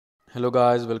Hello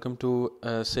guys, welcome to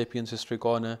Sapiens History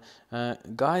Corner.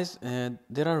 Guys,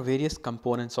 there are various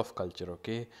components of culture,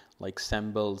 okay? Like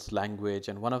symbols, language,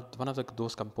 and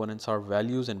those components are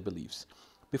values and beliefs.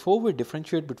 Before we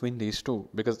differentiate between these two,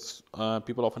 because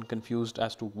people often confused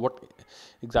as to what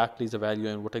exactly is a value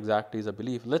and what exactly is a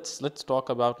belief. Let's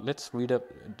read a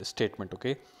statement,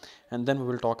 okay? And then we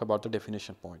will talk about the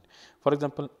definition point. For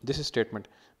example, this is statement: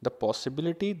 the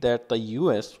possibility that the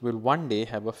US will one day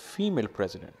have a female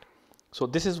president. So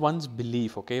this is one's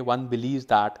belief, okay? One believes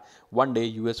that one day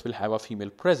US will have a female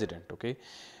president, okay?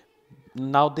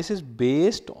 Now this is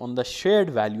based on the shared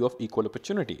value of equal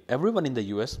opportunity. Everyone in the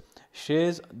US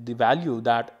shares the value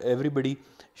that everybody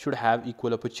should have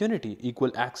equal opportunity,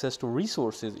 equal access to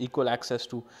resources, equal access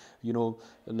to,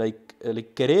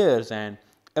 like careers and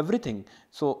everything.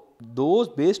 So those,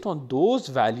 based on those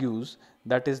values,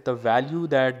 that is the value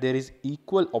that there is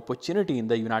equal opportunity in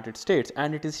the United States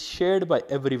and it is shared by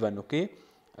everyone, okay?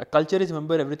 A culture is,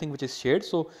 remember, everything which is shared.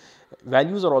 So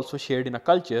values are also shared in a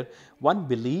culture. One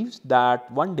believes that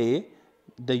one day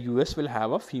the US will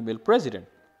have a female president.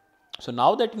 So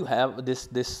now that you have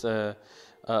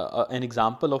an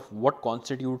example of what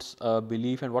constitutes a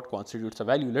belief and what constitutes a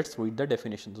value, let's read the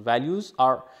definitions. Values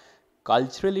are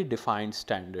culturally defined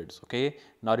standards, okay?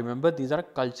 Now remember, these are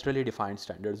culturally defined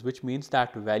standards, which means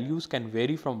that values can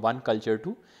vary from one culture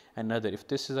to another. If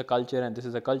this is a culture and this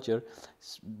is a culture,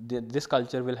 this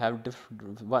culture will have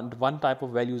one type of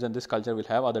values and this culture will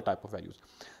have other type of values.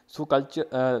 So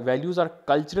values are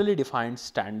culturally defined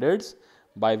standards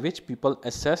by which people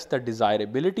assess the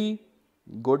desirability,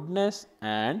 goodness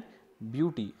and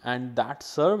beauty, and that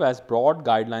serve as broad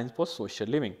guidelines for social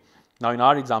living. Now in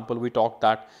our example, we talked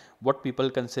that what people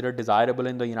consider desirable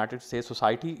in the United States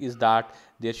society is that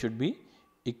there should be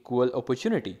equal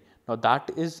opportunity. Now that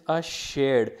is a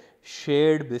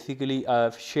basically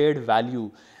a shared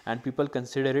value, and people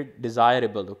consider it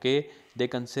desirable, okay? They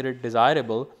consider it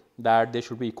desirable that there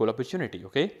should be equal opportunity,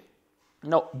 okay?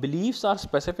 Now, beliefs are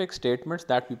specific statements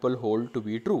that people hold to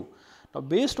be true. Now,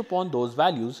 based upon those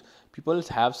values, people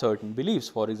have certain beliefs.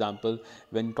 For example,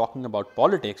 when talking about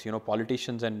politics,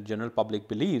 politicians and general public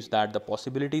believes that the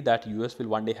possibility that US will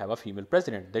one day have a female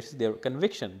president. This is their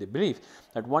conviction. They believe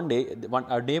that one day,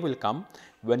 a day will come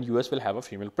when US will have a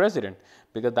female president,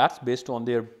 because that's based on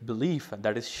their belief, and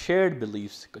that is shared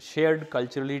beliefs, shared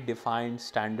culturally defined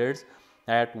standards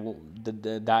that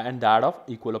of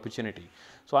equal opportunity.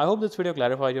 So I hope this video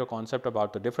clarified your concept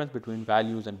about the difference between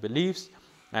values and beliefs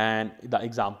and the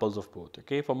examples of both.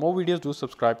 Okay, for more videos, do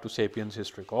subscribe to Sapiens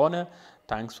History Corner.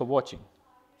 Thanks for watching.